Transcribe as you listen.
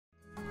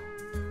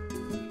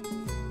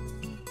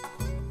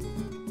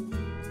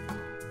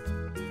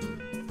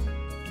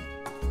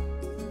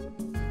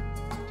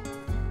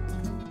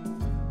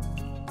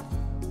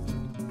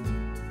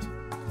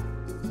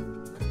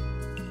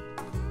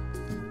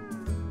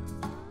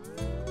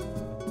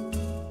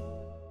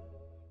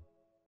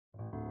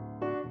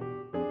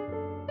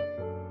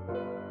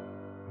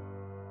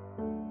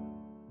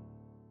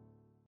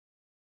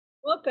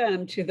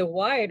Welcome to the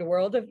wide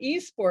world of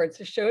esports,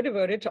 a show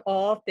devoted to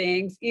all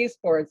things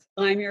esports.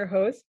 I'm your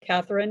host,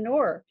 Katharine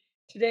Nohr.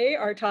 Today,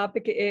 our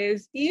topic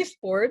is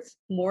esports,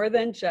 more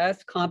than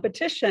just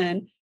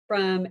competition,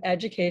 from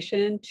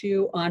education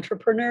to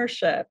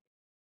entrepreneurship.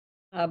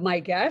 My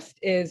guest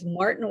is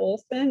Martin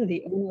Olsen,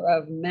 the owner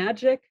of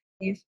Magik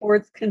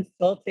Esports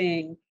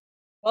Consulting.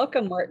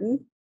 Welcome,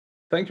 Martin.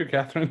 Thank you,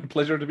 Catherine.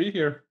 Pleasure to be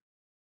here.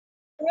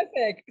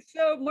 Terrific.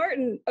 So,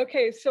 Martin,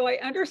 okay, so I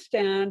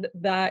understand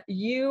that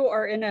you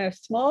are in a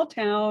small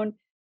town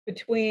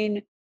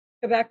between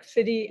Quebec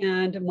City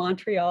and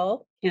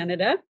Montreal,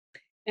 Canada,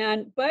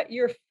 and but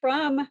you're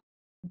from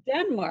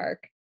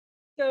Denmark.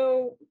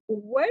 So,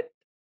 what's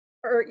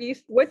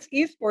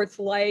esports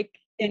like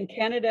in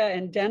Canada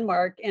and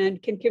Denmark, and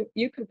can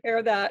you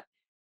compare that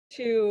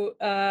to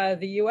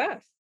the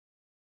U.S.?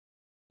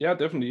 Yeah,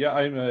 definitely. Yeah,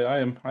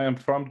 I am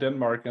from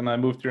Denmark, and I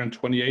moved here in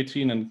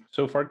 2018, and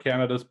so far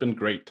Canada's been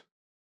great.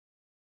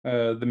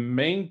 The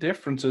main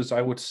differences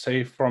I would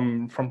say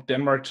from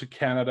Denmark to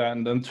Canada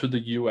and then to the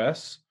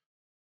US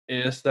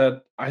is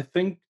that I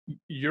think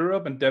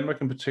Europe and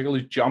Denmark in particular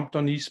jumped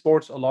on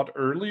esports a lot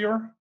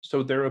earlier,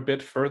 so they're a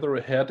bit further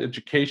ahead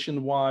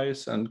education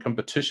wise and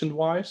competition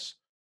wise,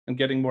 and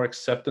getting more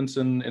acceptance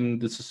in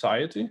the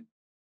society.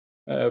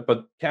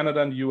 But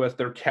Canada and US,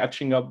 they're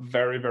catching up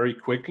very, very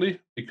quickly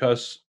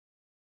because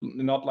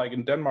not like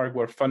in Denmark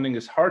where funding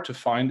is hard to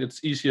find,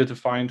 it's easier to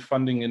find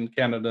funding in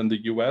Canada and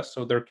the US.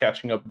 So they're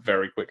catching up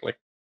very quickly.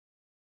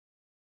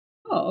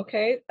 Oh,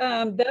 okay.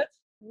 That's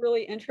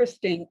really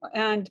interesting.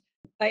 And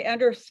I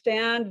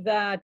understand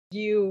that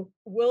you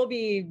will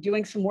be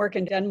doing some work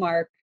in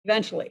Denmark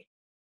eventually.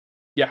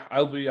 Yeah,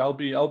 I'll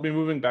be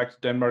moving back to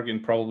Denmark in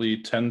probably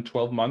 10,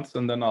 12 months,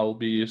 and then I'll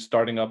be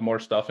starting up more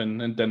stuff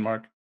in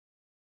Denmark.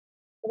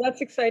 Well,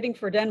 that's exciting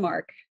for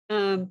Denmark.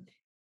 Um,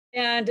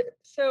 and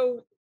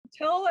so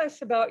tell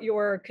us about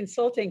your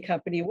consulting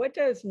company. What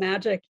does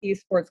Magic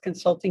Esports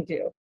Consulting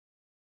do?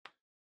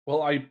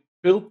 Well, I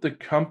built the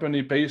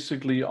company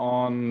basically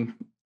on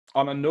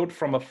a note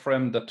from a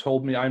friend that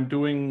told me I'm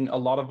doing a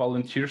lot of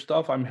volunteer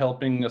stuff. I'm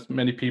helping as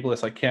many people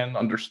as I can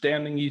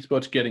understanding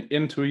esports, getting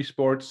into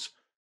esports,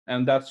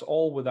 and that's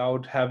all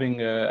without having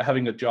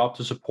a job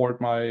to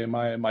support my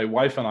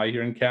wife and I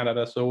here in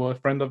Canada. So a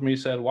friend of me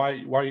said,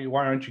 "Why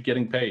aren't you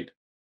getting paid?"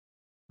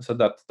 I said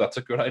that's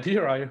a good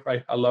idea.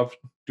 I love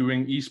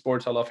doing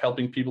esports. I love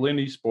helping people in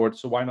esports.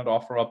 So why not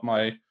offer up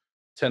my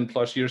 10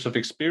 plus years of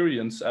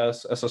experience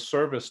as a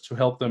service to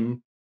help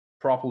them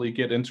properly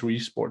get into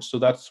esports? So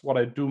that's what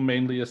I do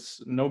mainly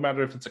is no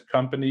matter if it's a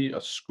company,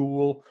 a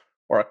school,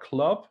 or a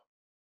club,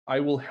 I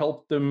will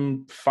help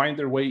them find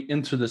their way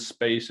into the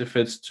space. If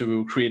it's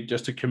to create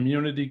just a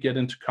community, get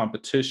into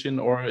competition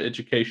or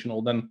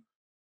educational, then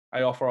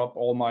I offer up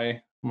all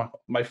my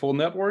full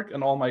network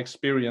and all my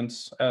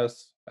experience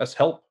as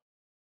help.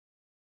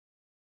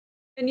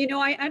 And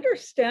I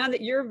understand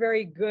that you're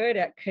very good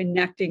at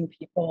connecting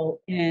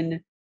people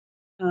in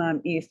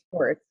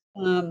esports.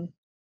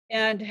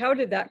 And how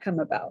did that come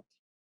about?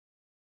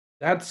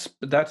 That's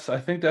I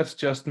think that's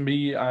just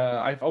me.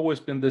 I've always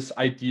been this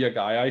idea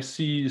guy. I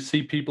see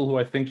people who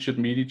I think should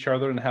meet each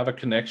other and have a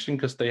connection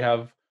because they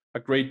have a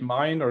great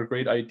mind or a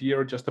great idea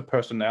or just a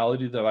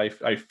personality that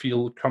I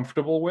feel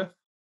comfortable with.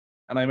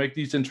 And I make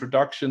these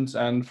introductions,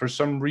 and for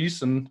some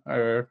reason,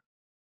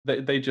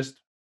 they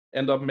just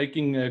end up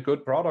making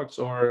good products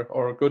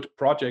or good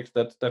projects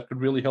that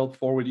could really help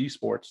forward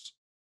esports.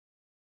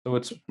 So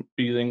it's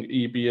be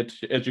it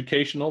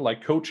educational,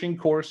 like coaching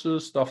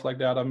courses, stuff like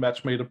that. I've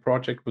match made a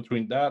project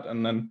between that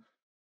and then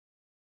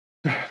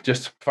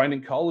just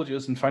finding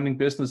colleges and finding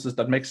businesses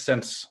that make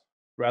sense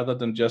rather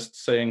than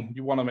just saying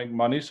you want to make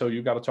money, so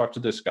you got to talk to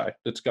this guy.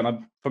 It's gonna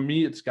for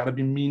me, it's got to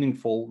be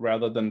meaningful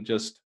rather than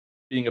just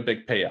being a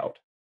big payout.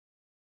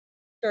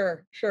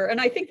 Sure, sure.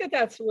 And I think that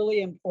that's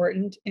really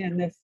important in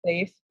this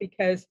space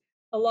because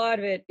a lot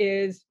of it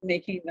is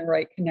making the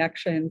right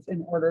connections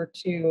in order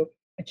to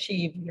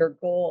achieve your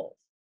goals.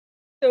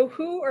 So,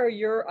 who are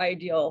your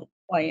ideal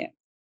clients?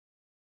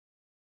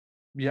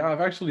 Yeah,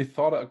 I've actually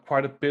thought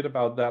quite a bit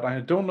about that.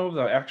 I don't know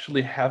that I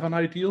actually have an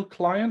ideal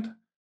client.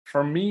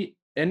 For me,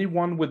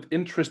 anyone with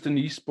interest in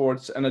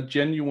esports and a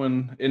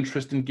genuine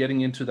interest in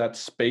getting into that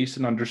space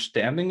and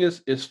understanding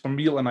is for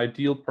me an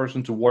ideal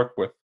person to work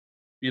with,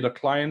 be it a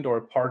client or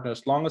a partner.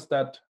 As long as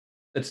that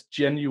it's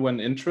genuine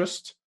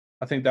interest,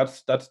 I think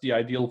that's the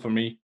ideal for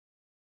me.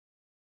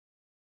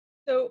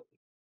 So,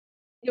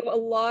 a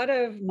lot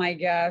of my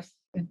guests,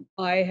 and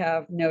I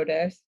have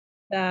noticed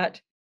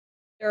that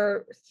there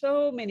are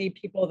so many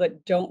people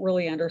that don't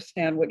really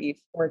understand what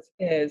esports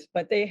is,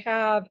 but they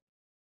have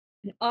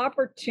an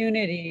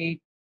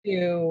opportunity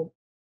to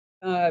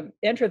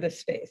enter the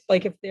space.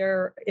 Like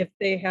if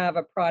they have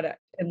a product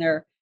and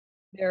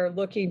they're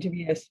looking to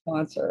be a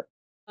sponsor.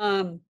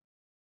 Um,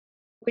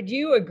 would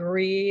you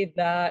agree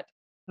that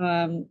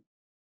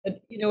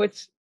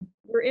it's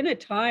we're in a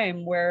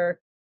time where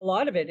a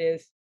lot of it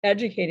is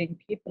educating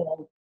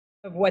people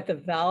of what the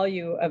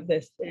value of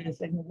this is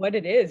and what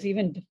it is,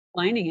 even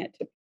defining it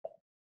to.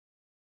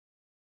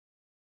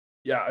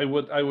 Yeah, I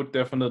would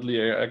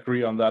definitely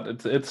agree on that.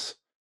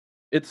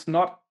 It's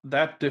not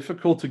that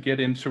difficult to get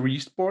into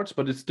esports,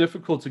 but it's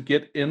difficult to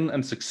get in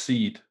and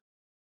succeed.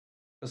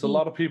 There's a Mm.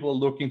 lot of people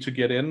looking to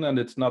get in, and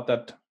it's not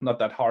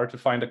that hard to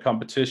find a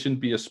competition,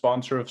 be a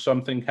sponsor of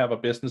something, have a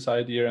business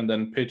idea, and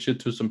then pitch it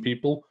to some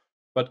people.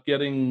 But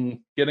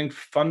getting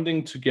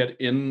funding to get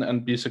in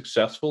and be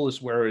successful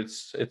is where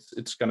it's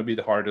going to be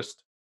the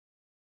hardest.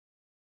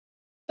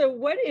 So,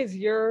 what is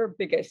your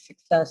biggest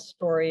success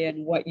story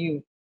and what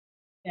you've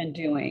been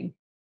doing?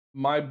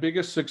 My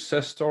biggest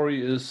success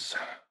story is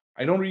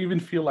I don't even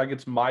feel like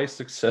it's my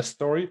success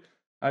story.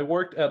 I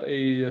worked at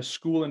a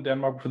school in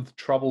Denmark with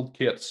troubled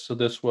kids. So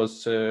this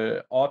was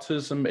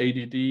autism,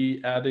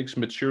 ADD, addicts,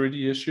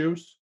 maturity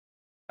issues.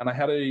 And I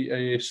had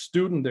a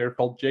student there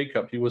called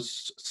Jacob. He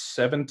was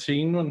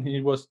 17 when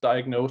he was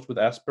diagnosed with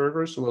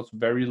Asperger's, so it was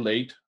very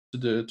late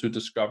to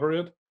discover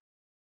it.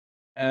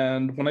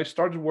 And when I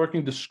started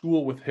working the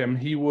school with him,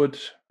 he would,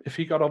 if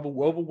he got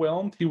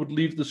overwhelmed, he would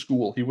leave the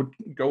school. He would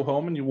go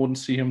home and you wouldn't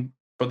see him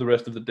for the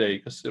rest of the day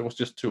because it was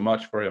just too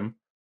much for him.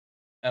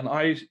 And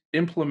I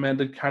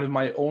implemented kind of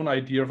my own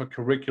idea of a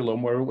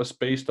curriculum where it was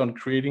based on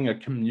creating a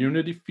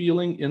community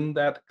feeling in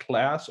that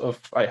class of,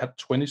 I had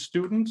 20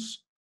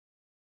 students,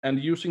 and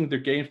using the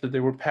games that they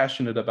were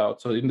passionate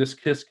about. So in this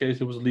kid's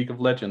case, it was League of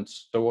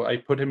Legends. So I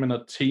put him in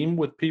a team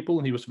with people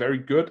and he was very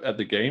good at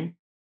the game,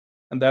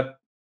 and that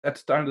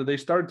started they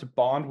started to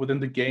bond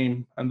within the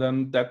game, and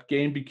then that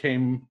game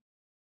became,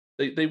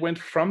 they went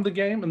from the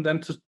game and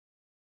then to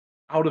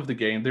out of the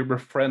game. They were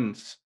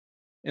friends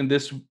in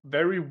this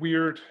very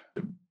weird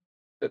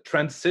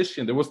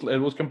transition. It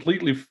was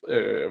completely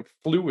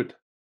fluid.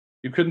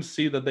 You couldn't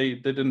see that they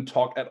didn't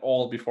talk at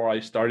all before I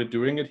started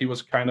doing it. He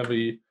was kind of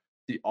the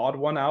odd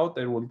one out.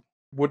 They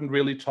wouldn't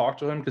really talk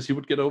to him because he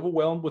would get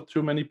overwhelmed with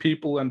too many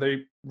people and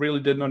they really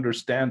didn't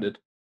understand it.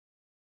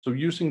 So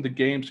using the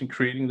games and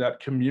creating that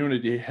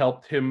community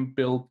helped him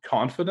build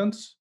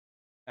confidence.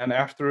 And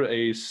after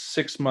a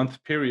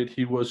 6-month period,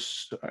 he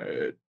was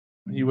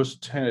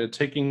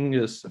taking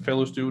his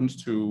fellow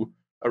students to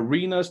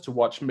arenas to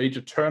watch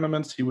major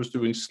tournaments. He was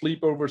doing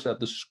sleepovers at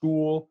the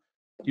school.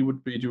 He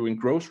would be doing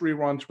grocery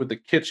runs with the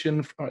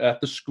kitchen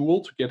at the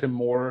school to get him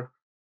more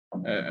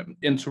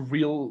into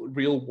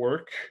real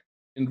work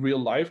in real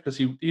life because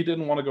he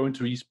didn't want to go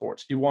into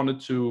esports. He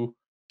wanted to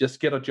just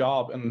get a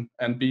job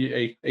and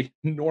be a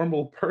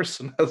normal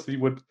person, as he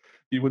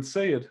would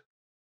say it.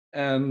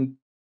 And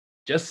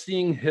just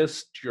seeing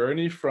his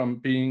journey from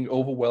being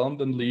overwhelmed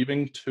and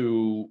leaving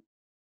to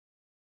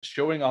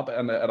showing up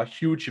at a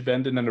huge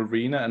event in an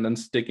arena and then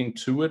sticking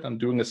to it and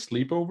doing a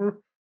sleepover,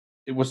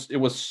 it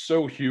was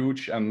so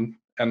huge, and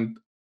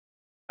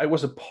I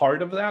was a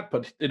part of that,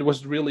 but it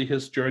was really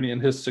his journey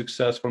and his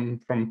success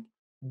from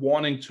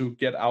wanting to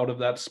get out of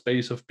that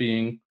space of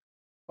being,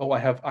 oh, I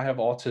have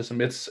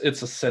autism. It's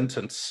a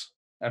sentence.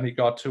 And he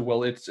got to,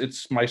 well,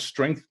 it's my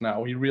strength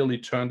now. He really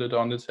turned it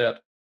on its head.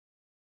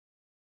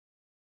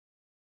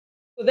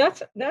 So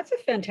that's a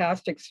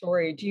fantastic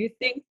story. Do you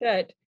think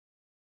that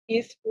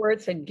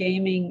esports and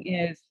gaming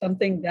is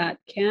something that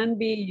can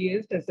be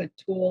used as a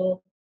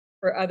tool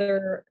for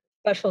other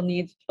special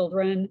needs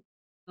children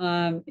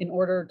in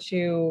order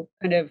to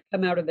kind of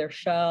come out of their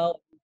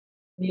shell,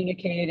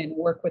 communicate, and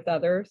work with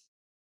others?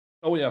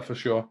 Oh yeah, for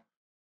sure.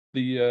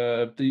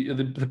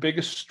 The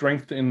biggest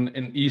strength in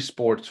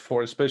esports,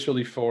 for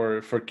especially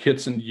for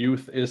kids and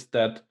youth, is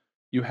that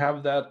you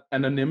have that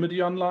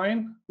anonymity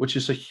online, which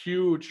is a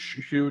huge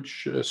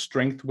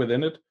strength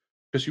within it,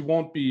 because you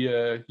won't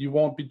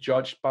be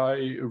judged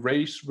by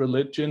race,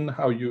 religion,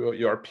 how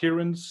your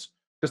appearance,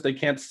 because they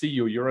can't see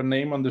you. You're a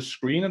name on the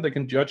screen, and they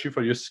can judge you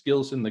for your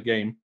skills in the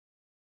game.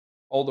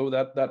 Although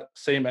that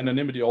same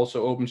anonymity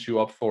also opens you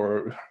up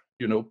for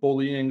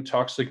bullying,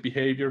 toxic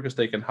behavior, because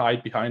they can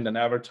hide behind an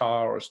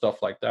avatar or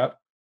stuff like that.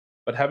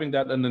 But having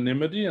that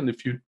anonymity, and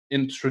if you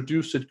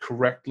introduce it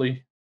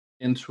correctly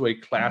into a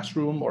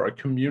classroom or a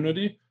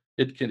community,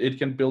 it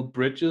can build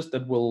bridges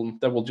that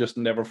will just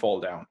never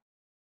fall down.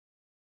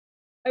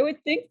 I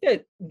would think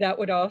that that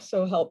would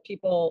also help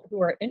people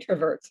who are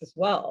introverts as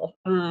well.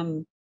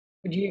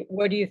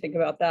 What do you think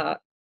about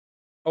that?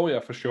 Oh yeah,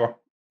 for sure.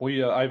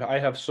 I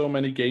have so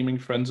many gaming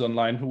friends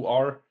online who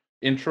are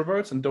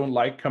introverts and don't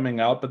like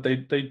coming out, but they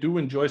do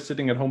enjoy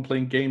sitting at home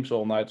playing games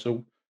all night.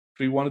 So if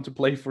we wanted to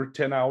play for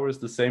 10 hours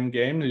the same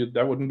game,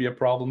 that wouldn't be a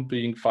problem,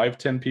 being 5,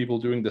 10 people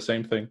doing the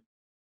same thing.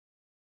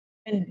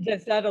 And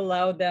does that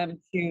allow them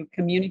to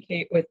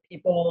communicate with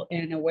people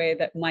in a way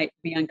that might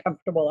be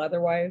uncomfortable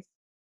otherwise?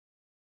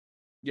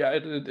 Yeah,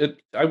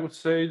 I would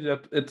say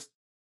that it's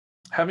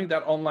having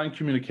that online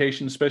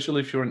communication,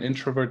 especially if you're an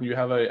introvert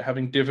and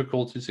having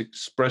difficulties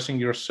expressing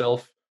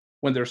yourself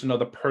when there's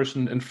another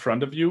person in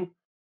front of you,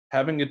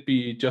 having it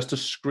be just a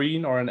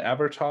screen or an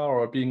avatar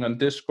or being on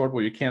Discord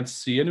where you can't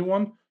see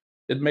anyone,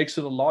 it makes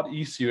it a lot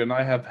easier. And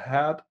I have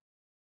had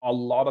a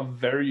lot of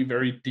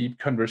very deep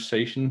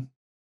conversation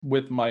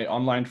with my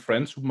online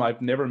friends whom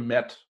I've never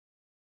met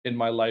in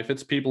my life.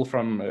 It's people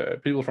from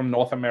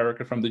North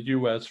America, from the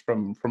US,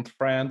 from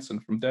France,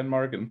 and from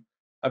Denmark, and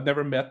I've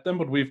never met them,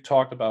 but we've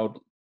talked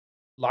about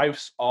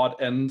life's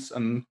odd ends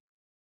and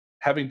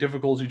having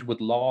difficulties with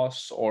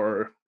loss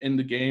or in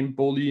the game,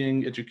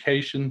 bullying,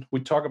 education. We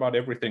talk about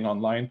everything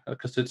online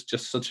because it's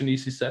just such an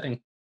easy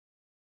setting.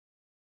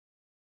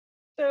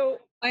 So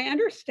I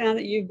understand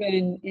that you've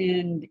been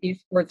in the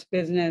esports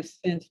business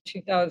since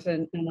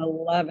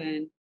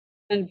 2011.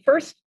 And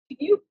first, can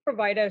you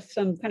provide us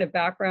some kind of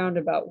background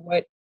about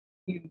what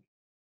you've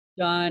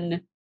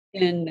done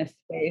in this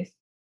space?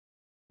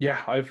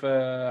 Yeah,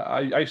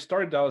 I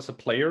started out as a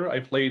player. I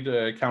played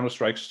Counter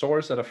Strike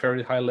Source at a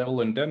fairly high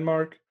level in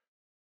Denmark,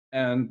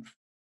 and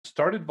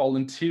started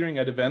volunteering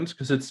at events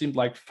because it seemed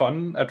like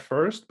fun at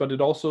first, but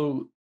it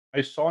also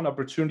I saw an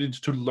opportunity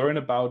to learn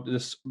about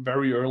this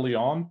very early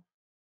on.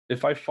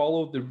 If I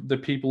followed the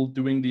people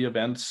doing the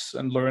events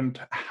and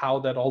learned how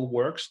that all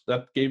works,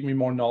 that gave me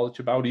more knowledge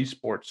about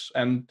esports.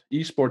 And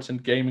esports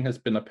and gaming has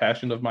been a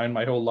passion of mine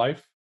my whole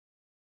life.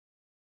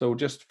 So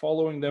just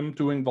following them,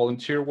 doing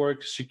volunteer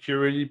work,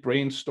 security,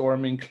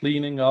 brainstorming,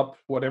 cleaning up,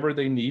 whatever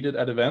they needed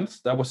at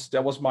events, that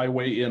was my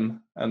way in.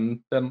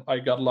 And then I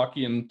got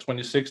lucky in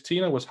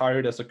 2016. I was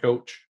hired as a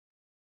coach,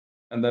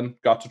 and then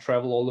got to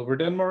travel all over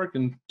Denmark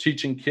and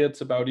teaching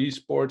kids about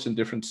esports in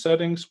different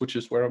settings, which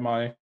is where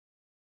my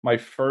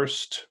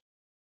first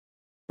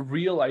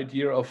real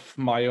idea of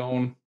my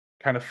own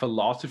kind of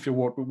philosophy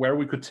where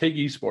we could take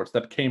esports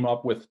that came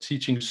up with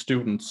teaching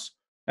students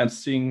and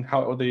seeing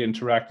how they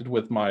interacted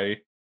with my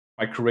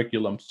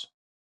curriculums.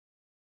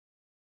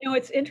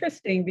 It's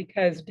interesting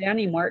because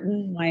Danny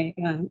Martin, my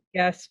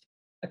guest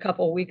a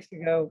couple weeks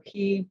ago,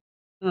 he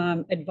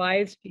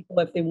advised people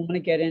if they want to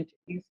get into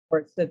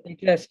esports that they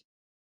just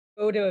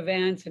go to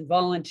events and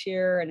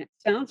volunteer. And it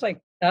sounds like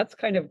that's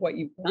kind of what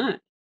you've done.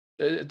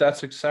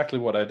 That's exactly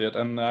what I did,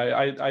 and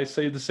I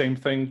say the same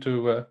thing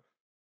to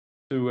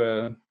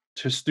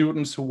to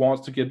students who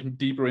wants to get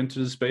deeper into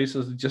the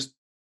spaces. Just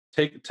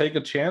take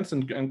a chance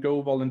and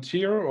go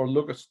volunteer or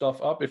look at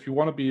stuff up. If you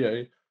want to be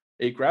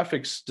a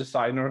graphics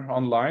designer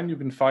online, you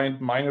can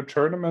find minor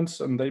tournaments,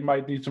 and they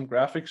might need some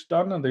graphics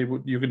done, and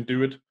you can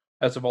do it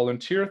as a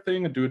volunteer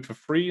thing and do it for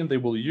free, and they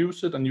will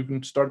use it, and you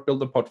can start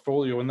build a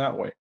portfolio in that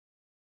way.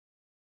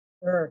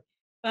 Sure.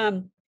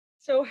 Um,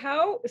 so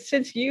how,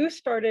 since you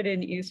started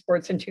in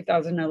esports in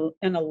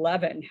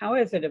 2011, how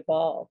has it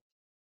evolved?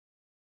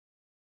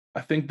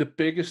 I think the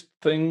biggest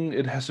thing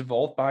it has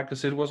evolved by,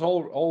 because it was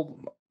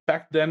all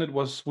back then, it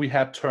was we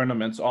had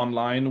tournaments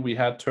online, we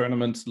had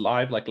tournaments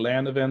live like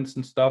LAN events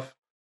and stuff.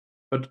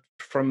 But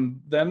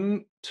from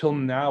then till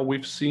now,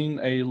 we've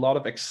seen a lot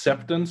of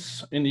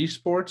acceptance in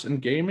esports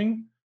and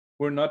gaming.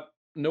 We're not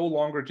no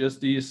longer just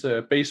these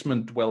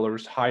basement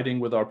dwellers hiding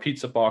with our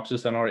pizza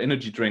boxes and our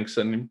energy drinks,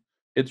 and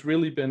it's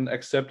really been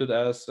accepted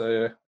as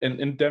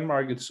in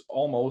Denmark. It's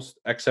almost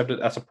accepted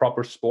as a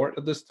proper sport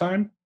at this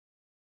time,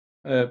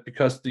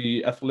 because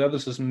the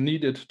athleticism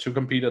needed to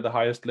compete at the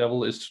highest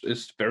level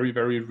is very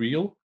very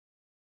real,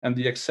 and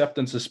the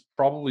acceptance is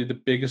probably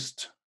the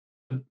biggest,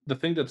 the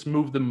thing that's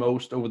moved the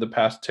most over the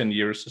past 10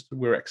 years is that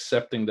we're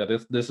accepting that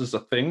this is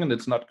a thing and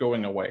it's not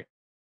going away.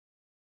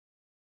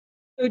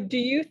 So do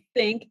you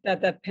think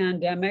that the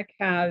pandemic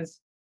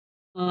has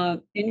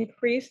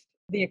increased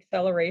the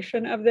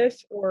acceleration of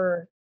this,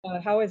 or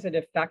how has it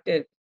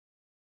affected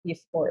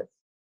esports?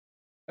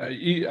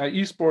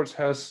 Esports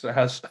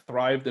has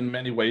thrived in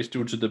many ways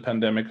due to the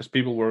pandemic because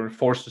people were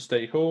forced to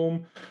stay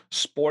home.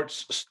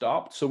 Sports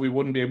stopped, so we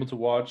wouldn't be able to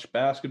watch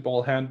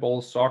basketball,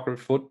 handball, soccer,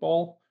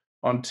 football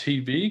on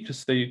TV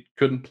because they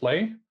couldn't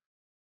play.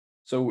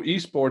 So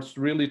esports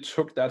really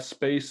took that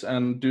space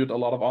and did a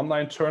lot of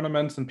online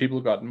tournaments, and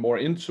people got more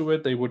into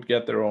it. They would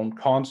get their own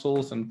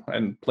consoles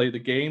and play the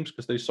games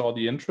because they saw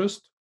the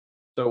interest.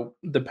 So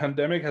the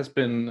pandemic has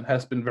been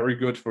very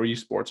good for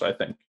esports, I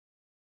think.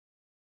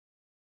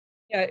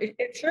 Yeah,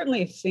 it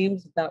certainly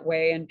seems that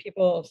way, and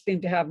people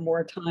seem to have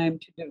more time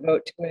to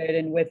devote to it.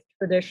 And with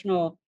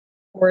traditional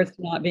sports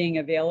not being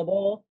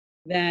available,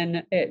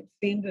 then it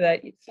seemed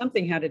that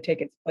something had to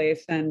take its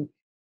place, and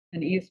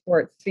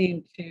esports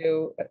seemed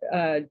to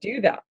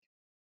do that.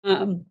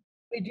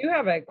 We do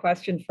have a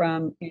question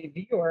from a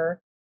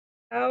viewer.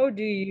 How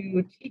do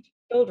you teach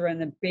children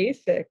the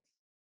basics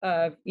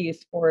of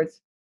esports?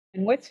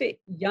 And what's the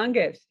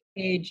youngest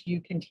age you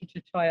can teach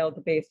a child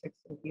the basics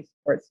of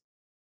esports?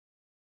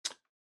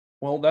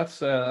 Well,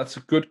 that's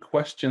a good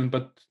question,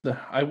 but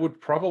I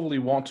would probably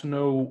want to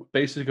know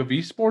basic of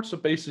esports or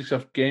basics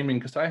of gaming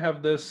because I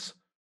have this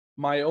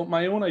my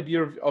own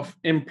idea of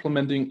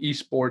implementing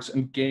esports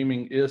and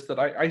gaming is that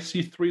I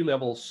see three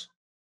levels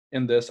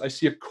in this. I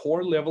see a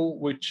core level,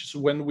 which is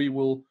when we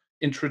will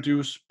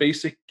introduce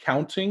basic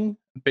counting,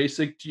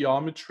 basic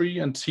geometry,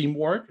 and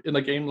teamwork in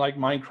a game like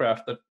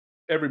Minecraft that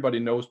everybody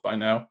knows by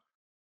now,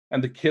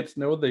 and the kids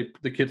know the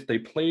kids they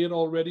play it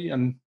already,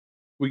 and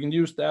we can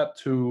use that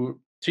to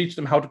teach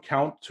them how to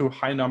count to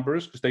high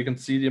numbers because they can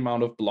see the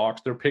amount of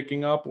blocks they're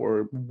picking up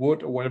or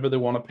wood or whatever they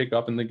want to pick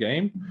up in the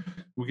game.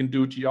 We can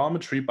do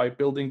geometry by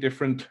building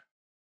different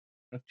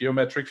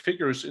geometric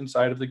figures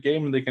inside of the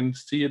game, and they can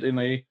see it in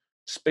a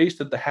space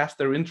that has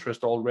their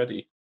interest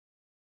already.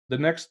 The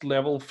next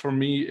level for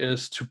me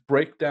is to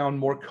break down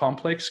more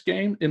complex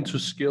game into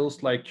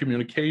skills like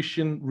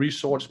communication,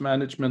 resource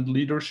management,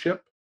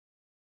 leadership.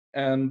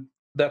 And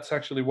that's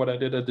actually what I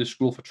did at the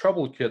School for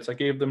Troubled Kids. I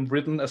gave them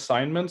written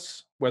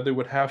assignments where they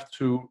would have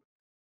to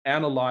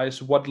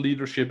analyze what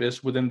leadership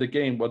is within the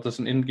game. What does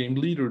an in-game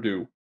leader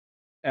do?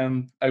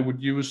 And I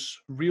would use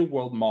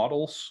real-world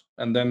models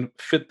and then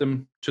fit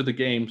them to the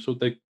game so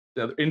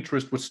their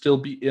interest would still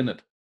be in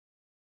it.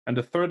 And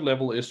the third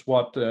level is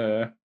what,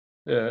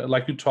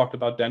 like you talked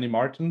about, Danny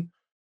Martin.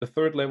 The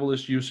third level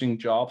is using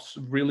jobs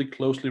really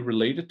closely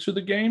related to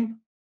the game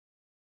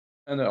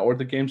and or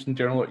the games in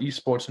general, or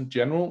esports in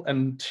general,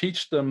 and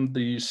teach them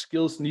the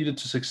skills needed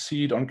to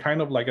succeed on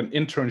kind of like an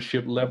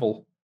internship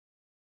level.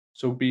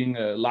 So being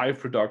a live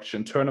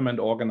production, tournament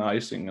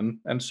organizing,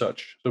 and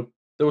such. So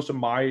those are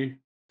my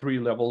three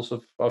levels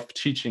of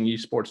teaching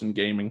esports and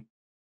gaming.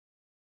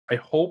 I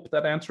hope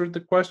that answered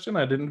the question.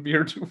 I didn't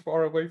veer too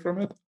far away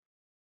from it.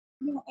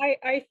 No,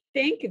 I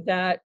think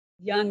that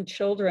young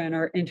children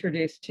are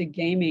introduced to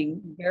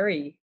gaming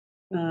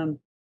um,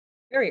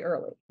 very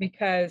early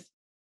because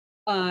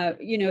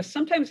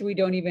sometimes we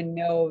don't even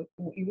know,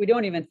 we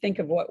don't even think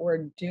of what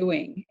we're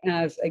doing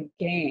as a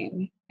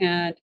game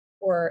and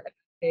or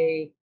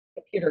a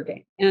computer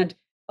game. And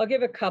I'll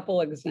give a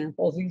couple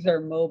examples. These are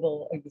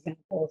mobile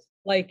examples.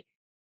 Like,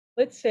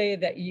 let's say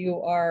that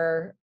you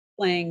are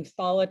playing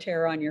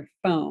solitaire on your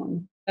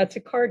phone. That's a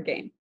card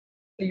game.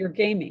 So you're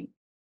gaming.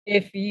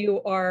 If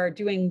you are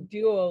doing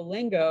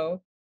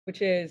Duolingo,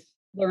 which is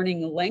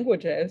learning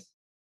languages,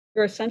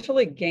 you're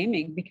essentially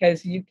gaming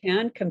because you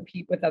can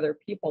compete with other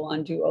people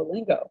on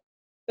Duolingo.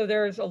 So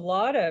there's a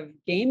lot of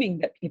gaming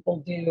that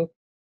people do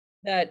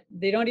that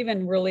they don't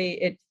even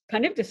really, it's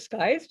kind of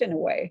disguised in a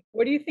way.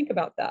 What do you think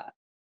about that?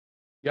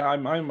 Yeah,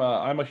 I'm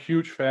a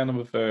huge fan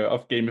of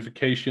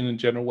gamification in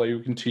general, where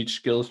you can teach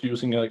skills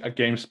using a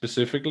game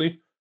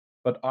specifically.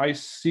 But I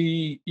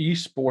see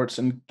esports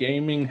and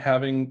gaming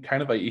having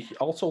kind of a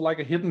also like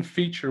a hidden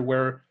feature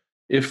where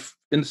if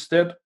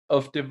instead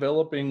of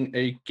developing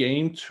a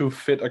game to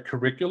fit a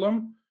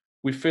curriculum,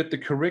 we fit the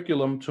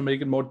curriculum to make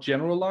it more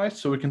generalized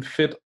so it can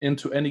fit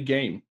into any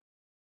game.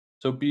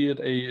 So be it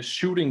a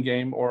shooting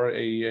game or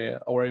a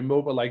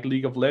MOBA like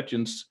League of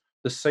Legends,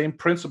 the same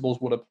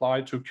principles would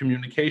apply to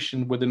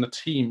communication within a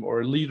team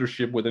or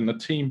leadership within a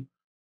team.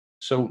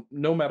 So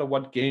no matter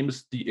what game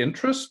is the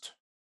interest,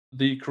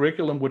 the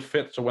curriculum would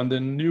fit. So when the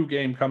new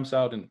game comes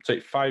out in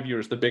say 5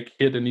 years, the big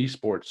hit in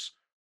esports,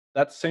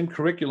 that same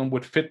curriculum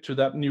would fit to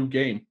that new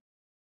game,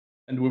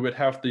 and we would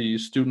have the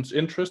students'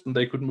 interest, and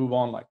they could move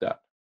on like that.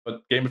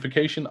 But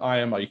gamification, I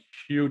am a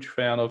huge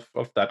fan of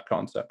that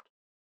concept.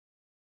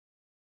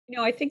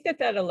 I think that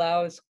that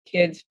allows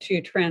kids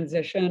to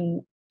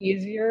transition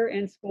easier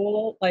in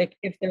school. Like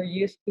if they're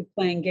used to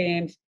playing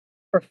games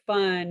for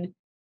fun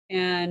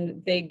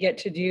and they get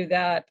to do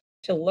that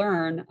to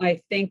learn,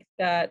 I think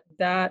that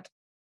that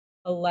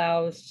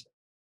allows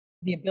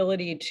the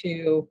ability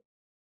to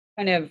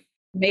kind of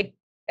make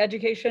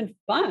education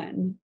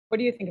fun. What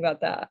do you think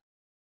about that?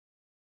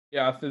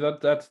 Yeah, I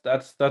think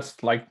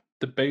that's like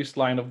the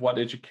baseline of what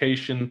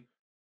education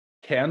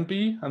can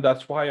be, and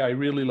that's why I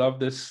really love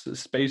this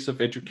space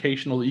of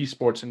educational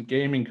esports and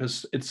gaming,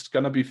 because it's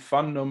gonna be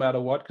fun no matter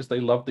what, because they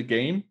love the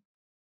game,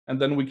 and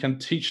then we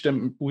teach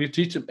them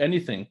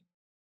anything.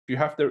 If you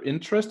have their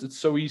interest, it's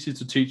so easy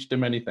to teach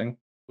them anything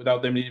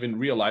without them even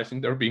realizing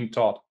they're being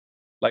taught.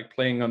 Like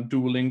playing on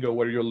Duolingo,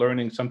 where you're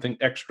learning something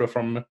extra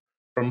from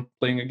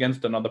playing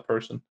against another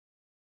person.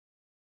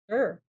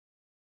 Sure.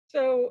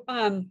 So,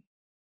 and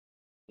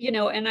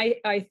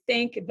I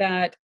think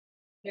that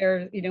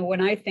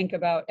when I think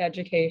about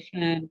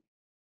education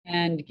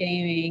and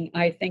gaming,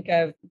 I think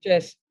of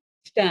just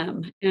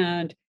STEM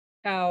and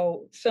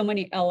how so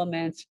many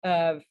elements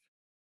of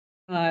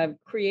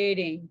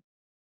creating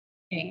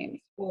games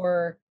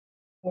or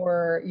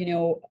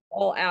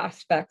all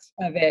aspects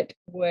of it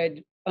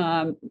would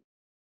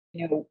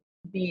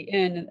be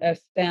in a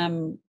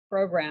STEM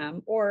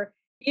program, or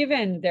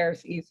even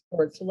there's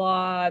esports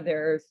law,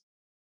 there's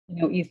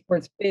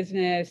esports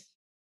business.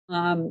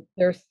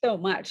 There's so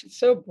much. It's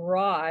so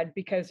broad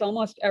because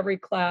almost every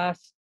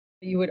class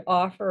that you would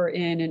offer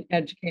in an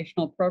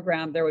educational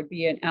program, there would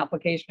be an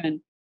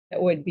application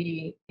that would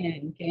be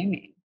in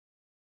gaming.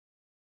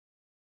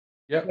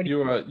 Yeah, What do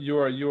you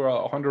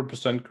are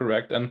 100%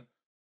 correct, and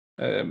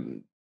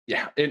um,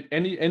 yeah, in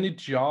any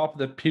job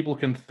that people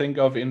can think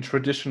of in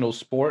traditional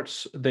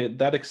sports,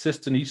 that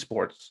exists in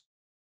esports.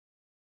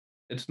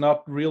 It's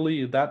not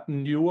really that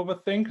new of a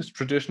thing because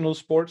traditional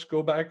sports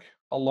go back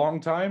a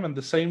long time, and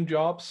the same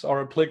jobs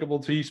are applicable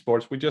to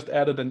esports. We just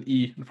added an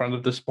E in front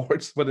of the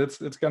sports, but it's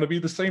going to be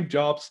the same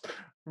jobs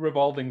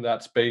revolving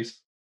that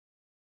space.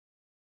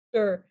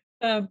 Sure.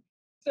 And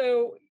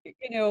so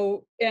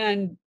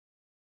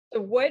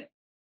what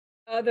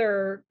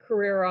other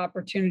career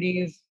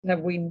opportunities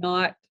have we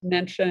not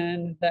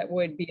mentioned that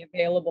would be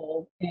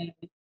available in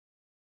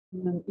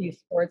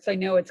esports? I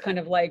know it's kind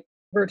of like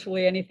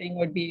virtually anything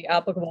would be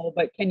applicable,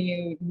 but can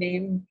you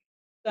name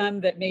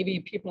some that maybe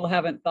people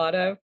haven't thought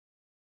of?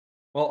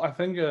 Well, I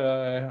think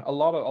a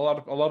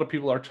lot of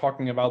people are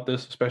talking about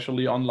this,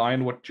 especially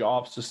online. What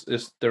jobs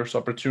is there's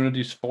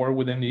opportunities for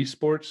within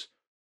esports,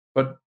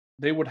 but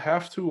they would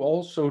have to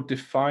also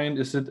define: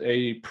 is it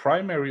a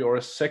primary or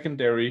a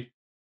secondary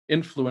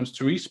influence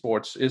to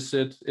esports?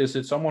 Is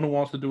it someone who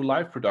wants to do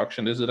live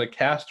production? Is it a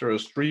caster, a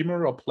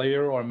streamer, a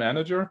player, or a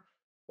manager?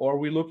 Or are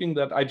we looking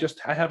that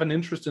I have an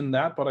interest in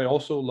that, but I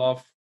also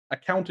love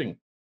accounting?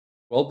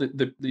 Well,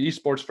 the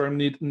esports firm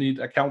need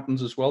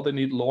accountants as well. They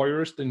need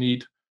lawyers. They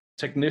need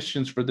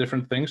technicians for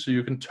different things. So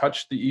you can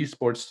touch the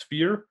esports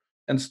sphere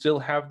and still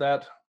have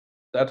that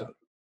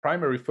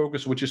primary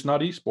focus, which is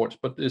not esports,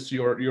 but is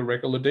your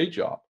regular day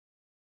job.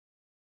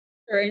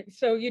 Right.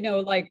 So,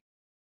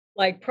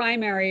 like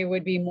primary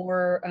would be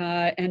more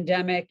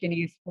endemic in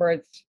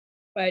esports,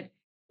 but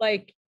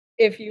like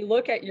if you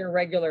look at your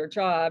regular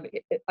job,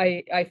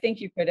 I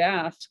think you could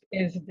ask,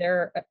 is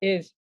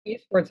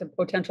esports a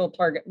potential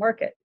target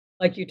market?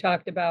 Like you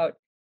talked about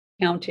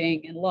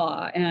counting and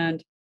law,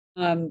 and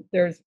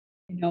there's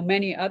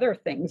many other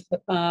things.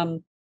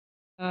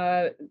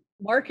 Uh,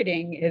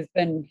 Marketing has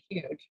been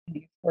huge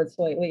in esports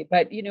lately,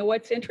 but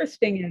what's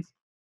interesting is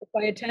if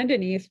I attend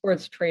an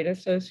esports trade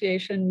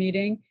association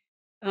meeting,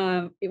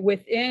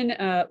 within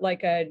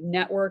like a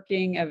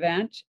networking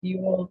event, you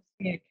will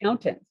see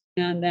accountants,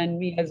 and then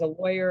me as a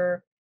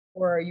lawyer,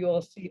 or you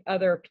will see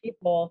other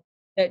people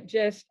that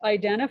just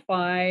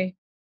identify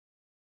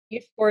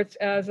esports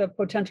as a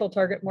potential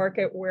target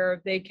market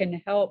where they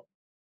can help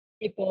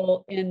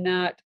people in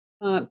that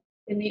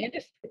in the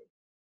industry.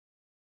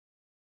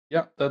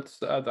 Yeah,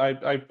 that's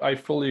I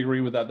fully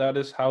agree with that. That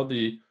is how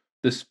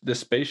this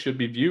space should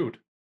be viewed.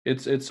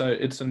 It's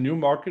a new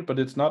market, but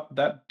it's not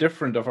that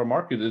different of a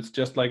market. It's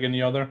just like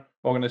any other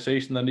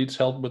organization that needs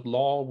help with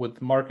law,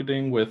 with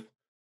marketing, with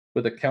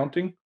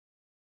accounting.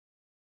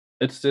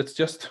 It's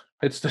just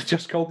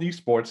called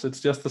esports. It's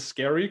just as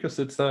scary because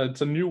it's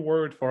a new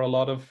word for a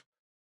lot of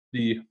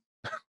the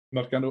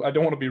not gonna I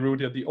don't want to be rude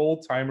here. The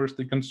old timers,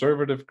 the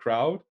conservative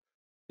crowd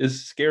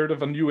is scared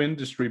of a new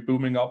industry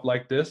booming up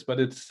like this, but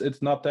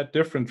it's not that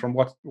different from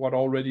what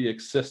already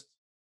exists.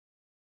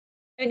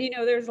 And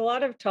there's a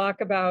lot of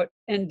talk about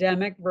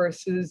endemic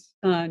versus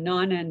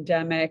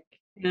non-endemic,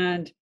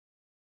 and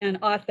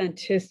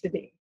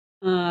authenticity.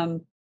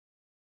 Um,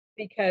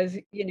 because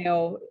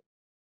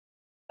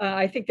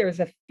I think there's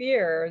a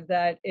fear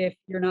that if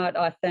you're not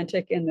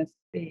authentic in the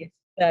space,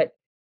 that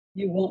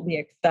you won't be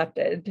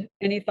accepted.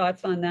 Any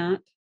thoughts on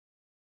that?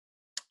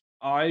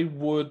 I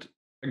would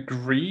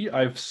agree.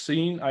 I've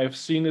seen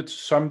it to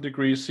some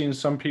degree, seen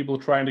some people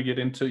trying to get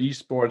into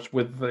esports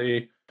with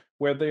the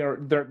where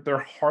their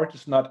heart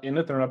is not in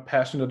it, they're not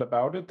passionate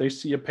about it. They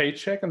see a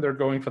paycheck and they're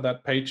going for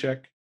that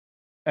paycheck.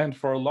 And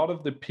for a lot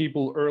of the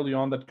people early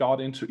on that got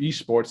into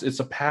esports,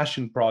 it's a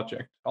passion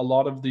project. A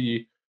lot of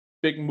the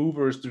big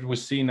movers that we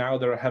see now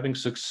that are having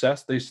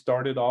success, they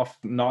started off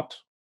not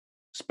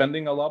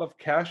spending a lot of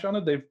cash on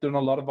it. They've done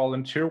a lot of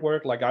volunteer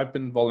work. Like I've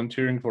been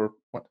volunteering for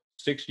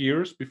 6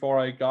 years before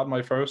I got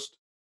my first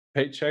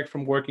paycheck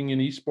from working in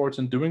esports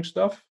and doing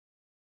stuff.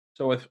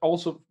 So it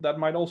also that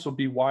might also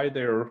be why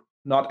they're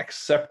not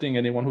accepting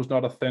anyone who's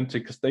not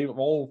authentic, because they've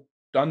all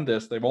done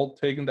this. They've all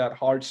taken that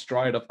hard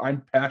stride of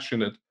I'm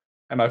passionate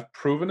and I've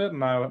proven it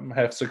and I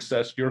have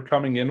success. You're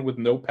coming in with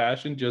no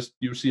passion, just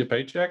you see a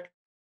paycheck,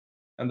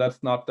 and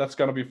that's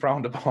gonna be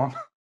frowned upon.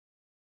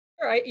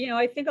 Sure.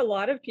 I think a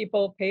lot of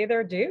people pay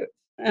their dues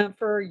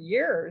for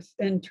years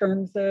in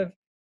terms of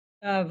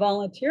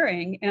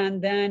volunteering,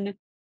 and then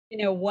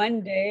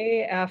one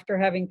day after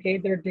having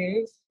paid their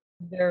dues,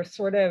 they're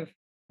sort of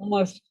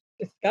almost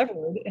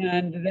discovered,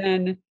 and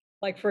then,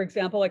 like for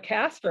example, a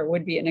caster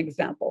would be an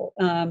example.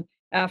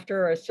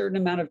 After a certain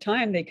amount of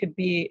time, they could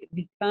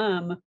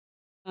become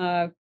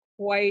uh,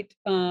 quite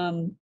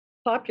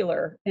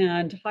popular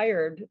and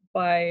hired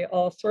by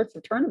all sorts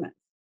of tournaments.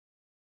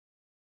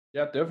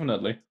 Yeah,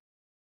 definitely.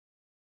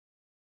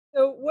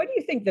 So, what do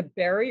you think the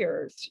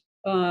barriers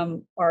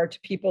are to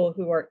people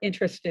who are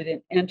interested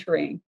in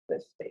entering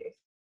this space?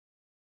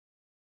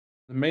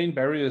 The main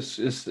barrier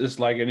is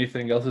like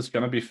anything else, it's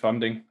gonna be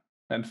funding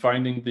and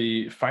finding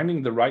the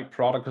right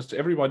product, because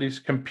everybody's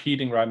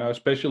competing right now,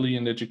 especially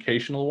in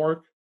educational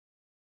work.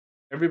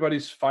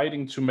 Everybody's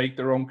fighting to make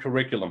their own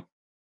curriculum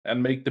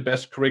and make the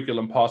best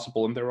curriculum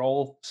possible, and they're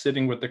all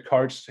sitting with the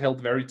cards held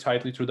very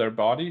tightly to their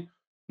body,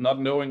 not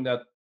knowing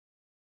that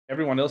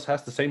everyone else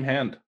has the same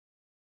hand.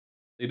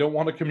 They don't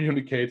want to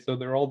communicate, so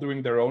they're all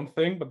doing their own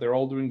thing, but they're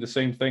all doing the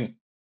same thing.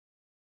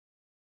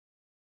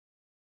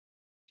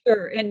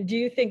 Sure. And do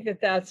you think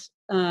that that's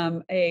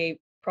a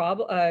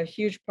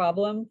huge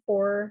problem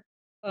for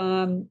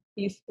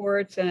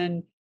esports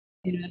and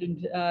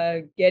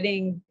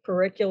getting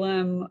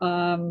curriculum,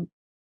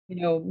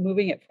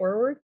 moving it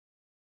forward?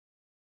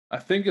 I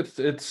think it's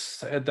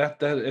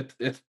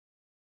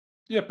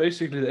yeah,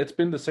 basically it's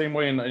been the same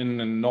way in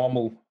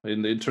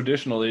the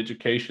traditional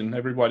education.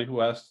 Everybody who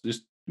has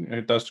this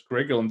does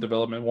curriculum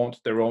development wants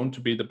their own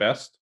to be the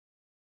best.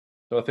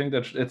 So I think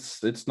that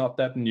it's not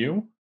that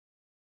new.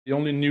 The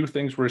only new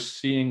things we're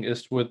seeing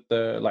is with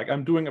the like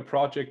I'm doing a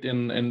project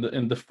in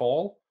the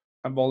fall.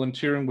 I'm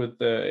volunteering with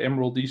the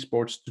Emerald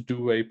Esports to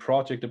do a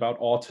project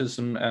about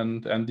autism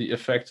and the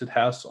effects it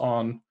has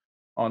on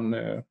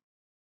how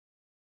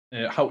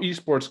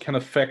esports can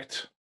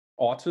affect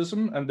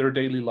autism and their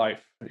daily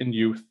life in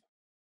youth.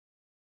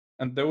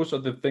 And those are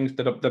the things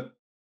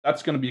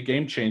that's going to be a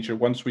game changer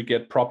once we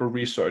get proper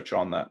research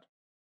on that.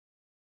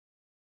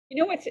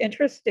 You know what's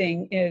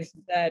interesting is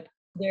that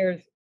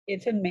there's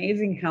it's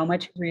amazing how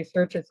much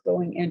research is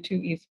going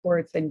into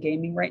esports and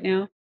gaming right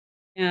now.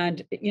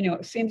 And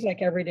it seems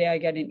like every day I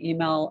get an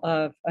email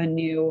of a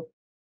new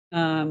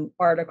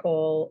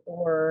article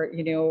or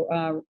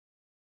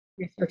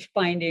research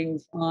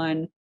findings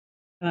on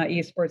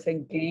esports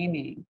and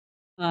gaming.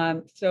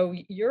 So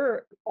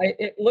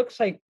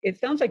it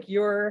sounds like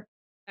you're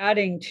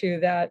adding to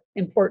that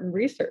important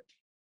research.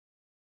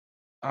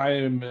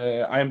 I'm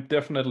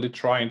definitely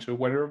trying to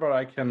wherever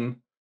I can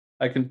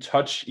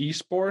touch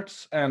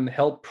esports and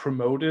help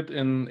promote it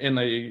in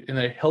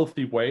a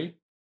healthy way.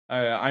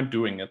 I'm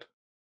doing it.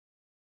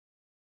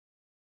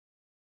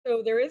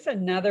 So there is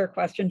another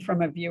question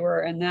from a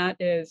viewer, and that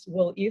is,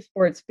 will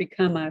esports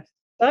become a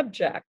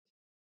subject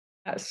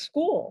at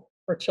school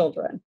for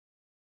children?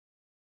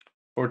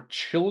 For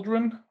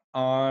children,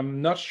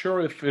 I'm not sure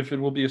if it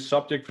will be a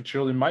subject for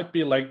children. It might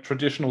be like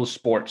traditional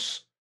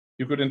sports.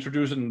 You could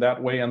introduce it in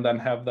that way and then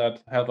have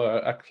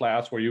a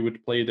class where you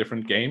would play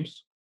different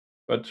games.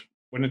 But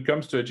when it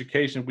comes to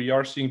education, we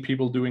are seeing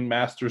people doing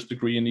master's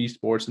degree in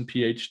esports and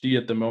PhD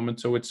at the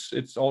moment. So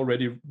it's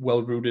already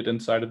well rooted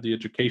inside of the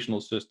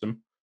educational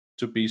system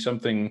to be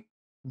something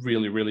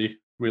really, really,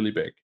 really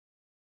big.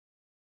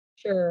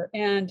 Sure.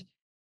 And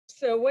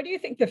so, what do you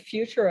think the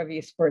future of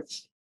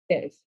esports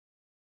is?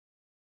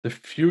 The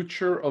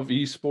future of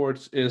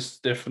esports is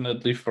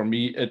definitely for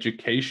me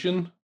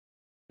education.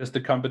 Is the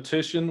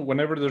competition,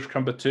 whenever there's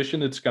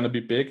competition, it's going to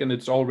be big, and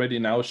it's already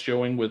now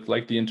showing with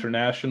like the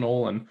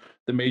international and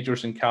the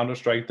majors in Counter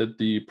Strike that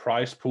the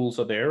prize pools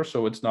are there,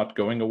 so it's not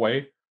going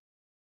away.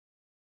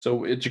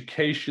 So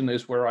education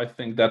is where I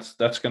think that's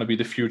going to be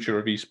the future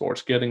of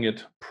esports, getting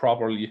it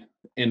properly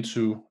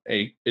into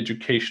a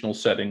educational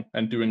setting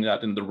and doing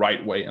that in the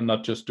right way, and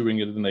not just doing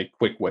it in a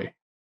quick way.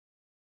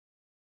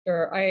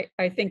 Sure.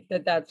 I think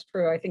that that's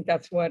true. I think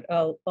that's what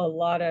a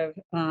lot of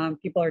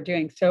people are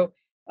doing. So,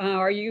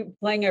 are you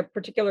playing a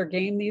particular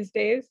game these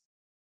days?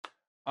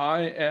 I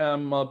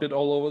am a bit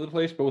all over the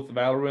place, both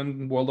Valorant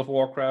and World of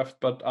Warcraft,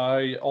 but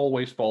I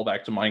always fall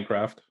back to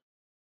Minecraft.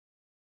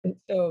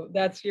 So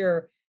that's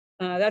your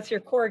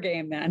core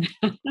game then.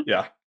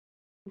 Yeah.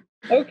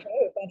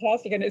 Okay,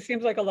 fantastic. And it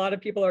seems like a lot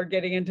of people are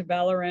getting into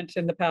Valorant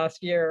in the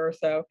past year or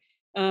so.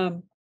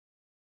 Um,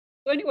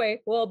 so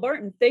anyway, well,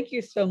 Barton, thank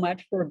you so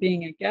much for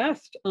being a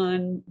guest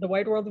on the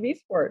Wide World of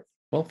Esports.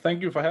 Well,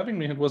 thank you for having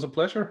me. It was a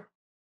pleasure.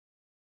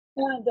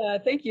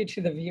 And thank you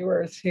to the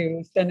viewers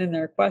who send in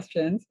their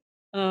questions.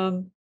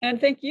 And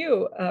thank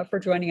you for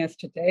joining us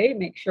today.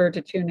 Make sure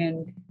to tune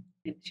in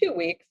 2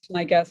 weeks.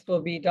 My guest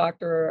will be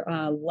Dr.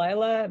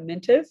 Lila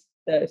Mintis,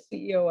 the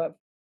CEO of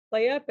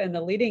PlayUp and the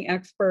leading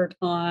expert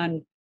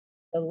on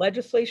the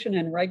legislation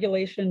and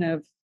regulation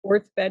of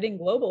sports betting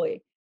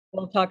globally.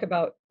 We'll talk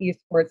about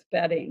esports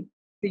betting.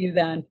 See you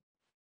then.